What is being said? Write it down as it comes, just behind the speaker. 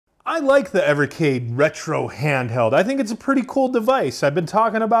I like the Evercade retro handheld. I think it's a pretty cool device. I've been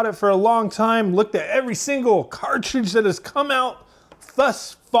talking about it for a long time, looked at every single cartridge that has come out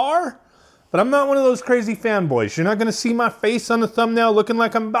thus far, but I'm not one of those crazy fanboys. You're not gonna see my face on the thumbnail looking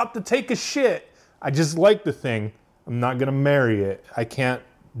like I'm about to take a shit. I just like the thing. I'm not gonna marry it. I can't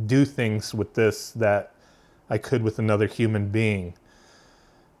do things with this that I could with another human being.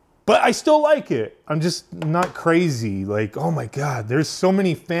 But I still like it. I'm just not crazy. Like, oh my God, there's so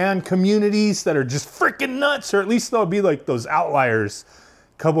many fan communities that are just freaking nuts, or at least there'll be like those outliers,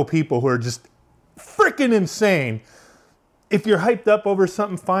 a couple people who are just freaking insane. If you're hyped up over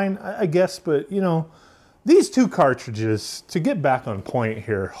something, fine, I guess, but you know, these two cartridges, to get back on point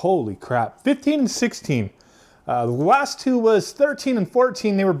here, holy crap, 15 and 16. The last two was 13 and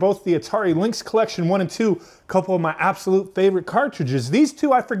 14. They were both the Atari Lynx Collection 1 and 2, a couple of my absolute favorite cartridges. These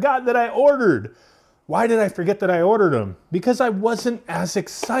two I forgot that I ordered. Why did I forget that I ordered them? Because I wasn't as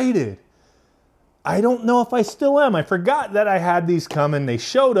excited. I don't know if I still am. I forgot that I had these coming. They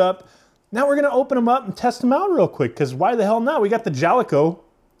showed up. Now we're going to open them up and test them out real quick, because why the hell not? We got the Jaleco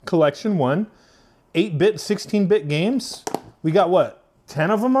Collection 1, 8-bit, 16-bit games. We got what,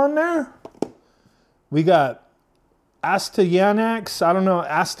 10 of them on there? We got Astyanax, I don't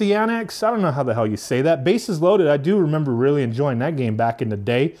know how the hell you say that. Bases Loaded, I do remember really enjoying that game back in the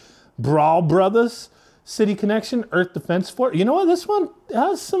day. Brawl Brothers, City Connection, Earth Defense Force. You know what, this one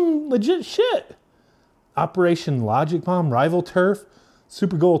has some legit shit. Operation Logic Bomb, Rival Turf,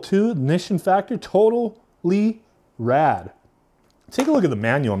 Super Goal 2, Ignition Factor, totally rad. Take a look at the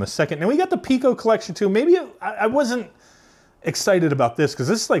manual in a second. Now we got the Piko Collection 2. Maybe I wasn't excited about this because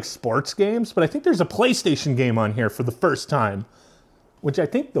this is like sports games, but I think there's a PlayStation game on here for the first time, which I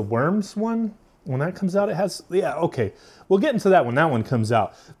think the Worms one, when that comes out, it has, yeah, okay. We'll get into that when that one comes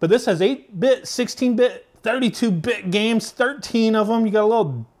out. But this has 8-bit, 16-bit, 32-bit games, 13 of them. You got a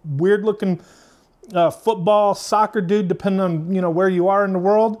little weird looking football, soccer dude, depending on, you know, where you are in the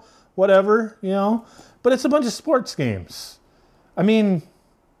world, whatever, you know. But it's a bunch of sports games. I mean,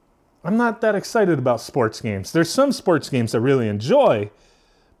 I'm not that excited about sports games. There's some sports games I really enjoy,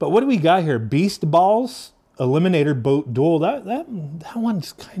 but what do we got here? Beast Balls, Eliminator Boat Duel. That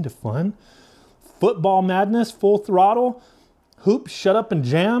one's kind of fun. Football Madness, Full Throttle, Hoop, Shut Up and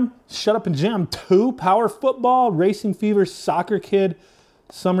Jam 2, Power Football, Racing Fever, Soccer Kid,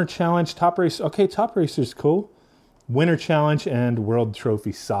 Summer Challenge, Top Race. Okay, Top Racer's cool. Winter Challenge and World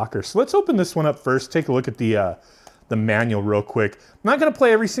Trophy Soccer. So let's open this one up first. Take a look at the manual real quick. I'm not gonna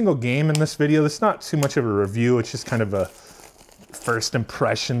play every single game in this video. It's not too much of a review. It's just kind of a first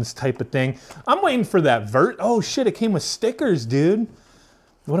impressions type of thing. I'm waiting for that oh shit, it came with stickers, dude.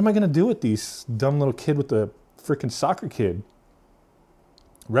 What am I gonna do with these? Dumb little kid with the freaking Soccer Kid.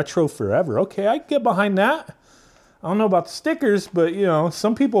 Retro forever. Okay, I can get behind that. I don't know about the stickers, but you know,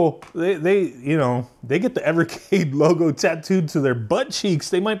 some people, they get the Evercade logo tattooed to their butt cheeks.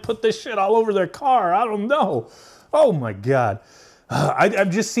 They might put this shit all over their car. I don't know. Oh my God.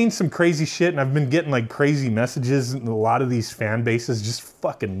 I've just seen some crazy shit, and I've been getting like crazy messages, and a lot of these fan bases just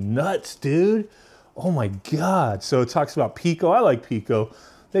fucking nuts, dude. Oh my God. So it talks about Piko. I like Piko.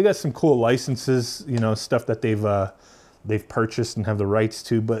 They got some cool licenses, you know, stuff that they've purchased and have the rights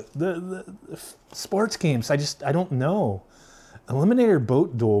to, but the sports games, I don't know. Eliminator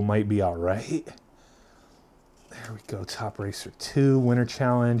Boat Duel might be all right. There we go. Top Racer 2, Winter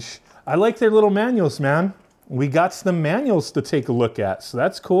Challenge. I like their little manuals, man. We got some manuals to take a look at, so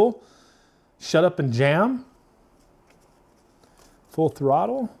that's cool. Shut Up and Jam. Full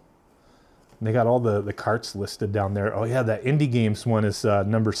Throttle. And they got all the carts listed down there. Oh yeah, that Indie Games one is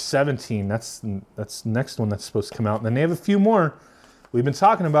number 17. That's the next one that's supposed to come out. And then they have a few more. We've been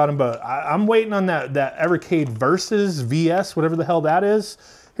talking about them, but I'm waiting on that Evercade Versus VS, whatever the hell that is.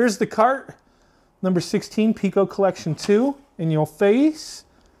 Here's the cart. Number 16, Piko Collection 2. In your face.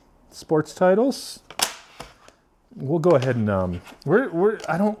 Sports titles. We'll go ahead and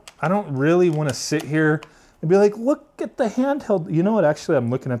I don't really want to sit here and be like, look at the handheld. You know what? Actually, I'm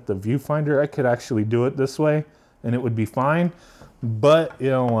looking at the viewfinder. I could actually do it this way, and it would be fine. But you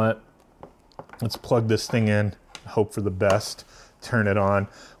know what? Let's plug this thing in. Hope for the best. Turn it on.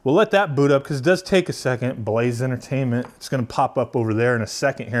 We'll let that boot up because it does take a second. Blaze Entertainment. It's going to pop up over there in a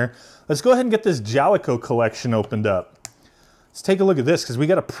second here. Let's go ahead and get this Jaleco collection opened up. Let's take a look at this because we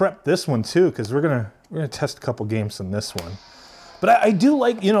got to prep this one too, because we're gonna test a couple games on this one. But I do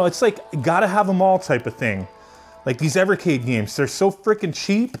like, you know, it's like gotta have them all type of thing. Like these Evercade games, they're so freaking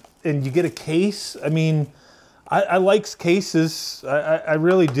cheap, and you get a case. I mean, I like cases. I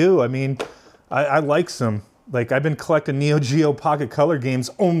really do. I mean, I like some. Like, I've been collecting Neo Geo Pocket Color games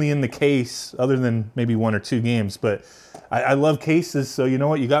only in the case, other than maybe 1 or 2 games. But I love cases, so you know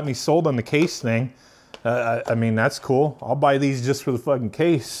what? You got me sold on the case thing. I mean, that's cool. I'll buy these just for the fucking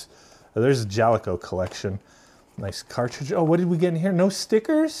case. There's a Jaleco collection. Nice cartridge. Oh, what did we get in here? No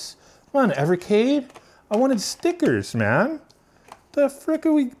stickers? Come on, Evercade. I wanted stickers, man. The frick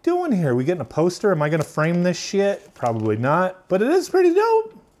are we doing here? We getting a poster? Am I gonna frame this shit? Probably not, but it is pretty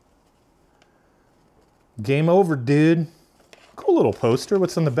dope. Game over, dude. Cool little poster.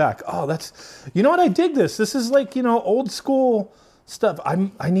 What's on the back? Oh, that's, you know what? I dig this. This is like, you know, old school stuff.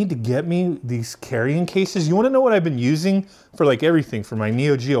 I need to get me these carrying cases. You want to know what I've been using for like everything, for my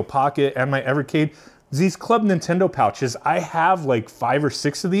Neo Geo Pocket and my Evercade? These Club Nintendo pouches. I have like 5 or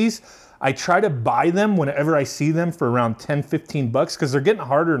 6 of these. I try to buy them whenever I see them for around 10, 15 bucks because they're getting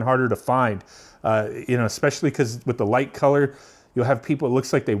harder and harder to find. You know, especially because with the light color, you'll have people, it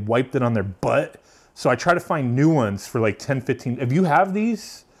looks like they wiped it on their butt. So I try to find new ones for like 10, 15. If you have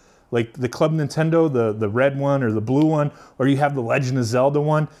these, like the Club Nintendo, the red one or the blue one, or you have the Legend of Zelda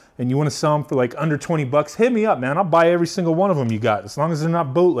one, and you want to sell them for like under 20 bucks, hit me up, man. I'll buy every single one of them you got, as long as they're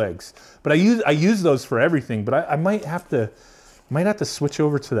not bootlegs. But I use those for everything. But I might have to switch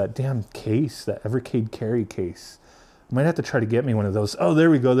over to that damn case, that Evercade carry case. I might have to try to get me one of those. Oh,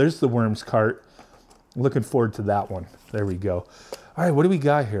 there we go. There's the Worms cart. Looking forward to that one. There we go. All right, what do we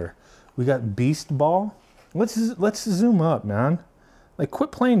got here? We got Beast Ball. Let's zoom up, man. Like,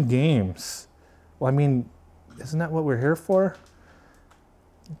 quit playing games. Well, I mean, isn't that what we're here for?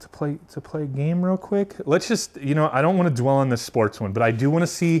 To play a game real quick. Let's just, you know, I don't want to dwell on this sports one, but I do want to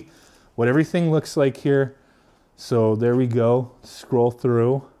see what everything looks like here. So there we go. Scroll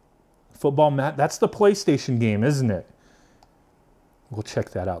through. Football mat. That's the PlayStation game, isn't it? We'll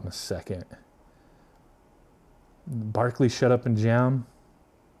check that out in a second. Barkley, Shut Up and Jam.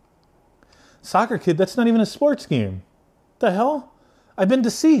 Soccer Kid, that's not even a sports game. The hell? I've been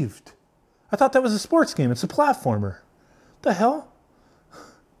deceived. I thought that was a sports game. It's a platformer. The hell?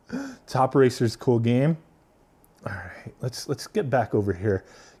 Top Racer's cool game. All right, let's get back over here.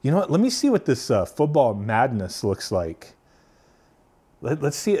 You know what? Let me see what this Football Madness looks like.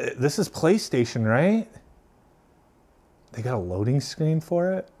 Let's see. This is PlayStation, right? They got a loading screen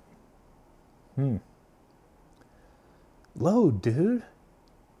for it. Load, dude.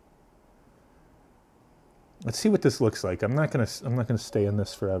 Let's see what this looks like. I'm not gonna stay in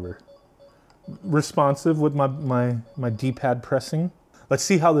this forever. Responsive with my D-pad pressing. Let's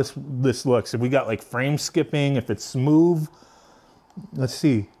see how this looks. If we got like frame skipping, if it's smooth. Let's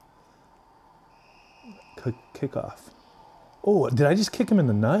see. Kick off. Oh, did I just kick him in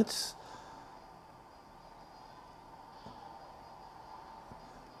the nuts?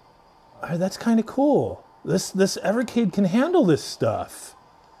 All right, that's kind of cool. This Evercade can handle this stuff.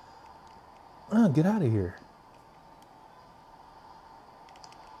 Oh, get out of here.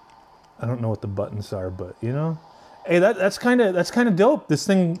 I don't know what the buttons are, but you know, hey, that's kind of dope. This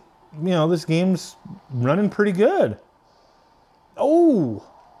thing, you know, this game's running pretty good. Oh,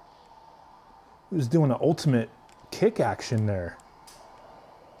 he was doing an ultimate kick action there.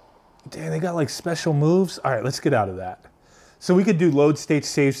 Damn, they got like special moves. All right, let's get out of that. So we could do load states,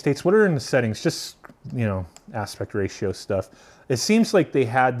 save states. What are in the settings? Just, you know, aspect ratio stuff. It seems like they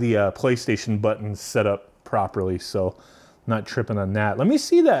had the PlayStation buttons set up properly, so not tripping on that. Let me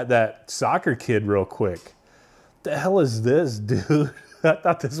see that Soccer Kid real quick. The hell is this, dude? I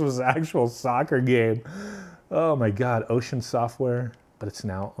thought this was an actual soccer game. Oh my God, Ocean Software, but it's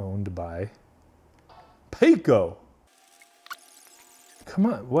now owned by Piko. Come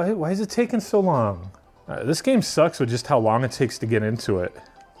on, why is it taking so long? This game sucks with just how long it takes to get into it.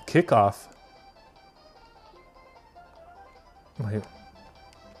 Kickoff. Wait.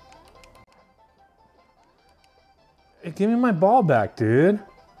 Hey, give me my ball back, dude.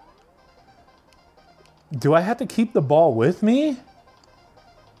 Do I have to keep the ball with me?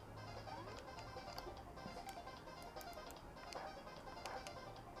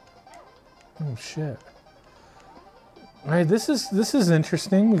 Oh shit. All right, this is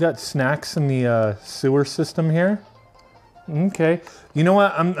interesting. We got snacks in the sewer system here. Okay, you know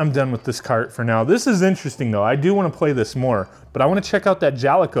what? I'm done with this cart for now. This is interesting though. I do want to play this more, but I want to check out that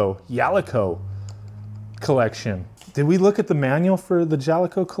Jaleco collection. Did we look at the manual for the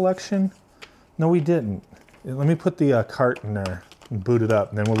Jaleco collection? No, we didn't. Let me put the cart in there and boot it up,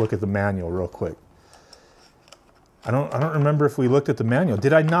 and then we'll look at the manual real quick. I don't remember if we looked at the manual.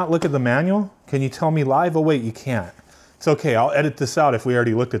 Did I not look at the manual? Can you tell me live? Oh wait, you can't. It's okay, I'll edit this out if we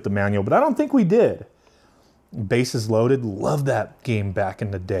already looked at the manual, but I don't think we did. Bases Loaded, love that game back in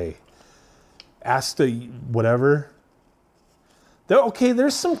the day. Asta, whatever. Okay,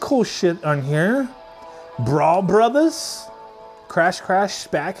 there's some cool shit on here. Brawl Brothers. Crash, crash,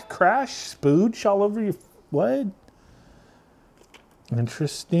 spack, crash. Spooge all over your... What?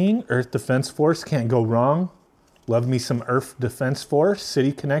 Interesting. Earth Defense Force, can't go wrong. Love me some Earth Defense Force.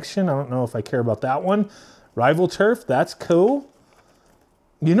 City Connection, I don't know if I care about that one. Rival Turf, that's cool.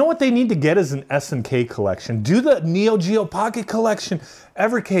 You know what they need to get is an S&K collection. Do the Neo Geo Pocket collection.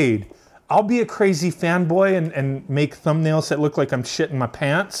 Evercade. I'll be a crazy fanboy and make thumbnails that look like I'm shitting my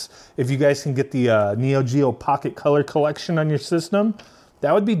pants. If you guys can get the Neo Geo Pocket Color collection on your system,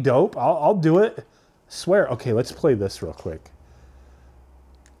 that would be dope. I'll do it. Swear. Okay, let's play this real quick.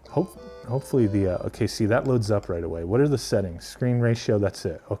 Hopefully the, okay, see, that loads up right away. What are the settings? Screen ratio, that's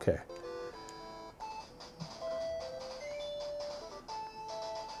it. Okay.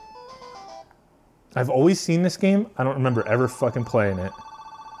 I've always seen this game. I don't remember ever fucking playing it.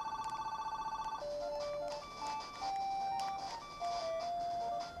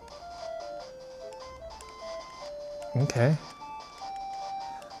 Okay.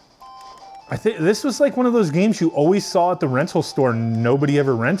 I think this was like one of those games you always saw at the rental store and nobody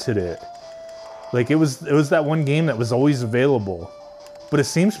ever rented it. Like it was that one game that was always available. But it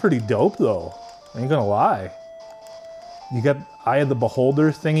seems pretty dope though. I ain't gonna lie. You got Eye of the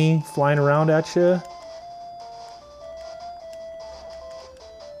Beholder thingy flying around at you.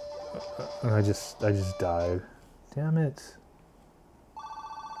 And I just died. Damn it.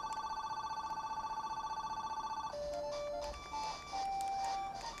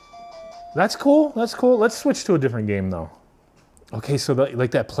 That's cool, that's cool. Let's switch to a different game though. Okay, so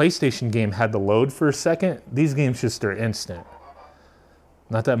like that PlayStation game had to load for a second. These games just are instant.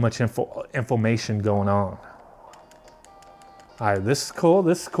 Not that much information going on. All right, this is cool,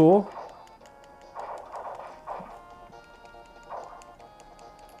 this is cool.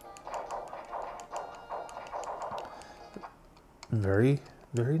 Very,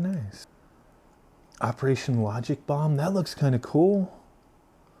 very nice. Operation Logic Bomb, that looks kind of cool.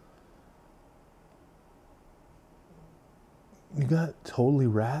 You got Totally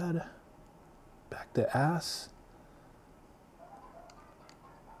Rad, Back to Ass.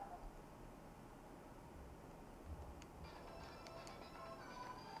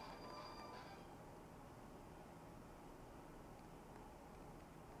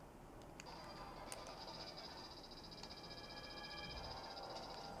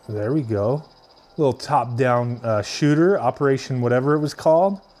 There we go. Little top-down shooter, Operation whatever it was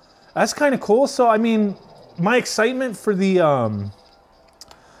called. That's kind of cool. So, I mean, my excitement for the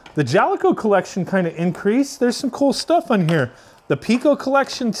Jaleco collection kind of increased. There's some cool stuff on here. The Piko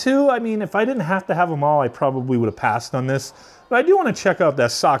collection too. I mean, if I didn't have to have them all, I probably would have passed on this. But I do want to check out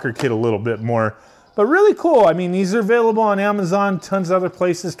that soccer kit a little bit more. But really cool. I mean, these are available on Amazon, tons of other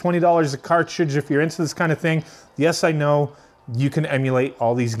places, $20 a cartridge if you're into this kind of thing. Yes, I know you can emulate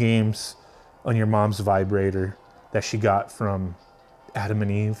all these games on your mom's vibrator that she got from Adam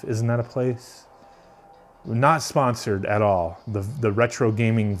and Eve. Isn't that a place? We're not sponsored at all. The retro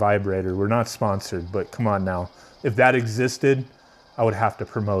gaming vibrator, we're not sponsored, but come on now. If that existed, I would have to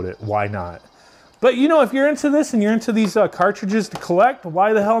promote it. Why not? But you know, if you're into this and you're into these cartridges to collect,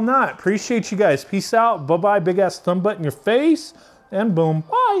 why the hell not? Appreciate you guys. Peace out. Bye-bye. Big ass thumb butt in your face. And boom.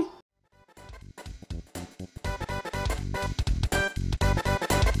 Bye.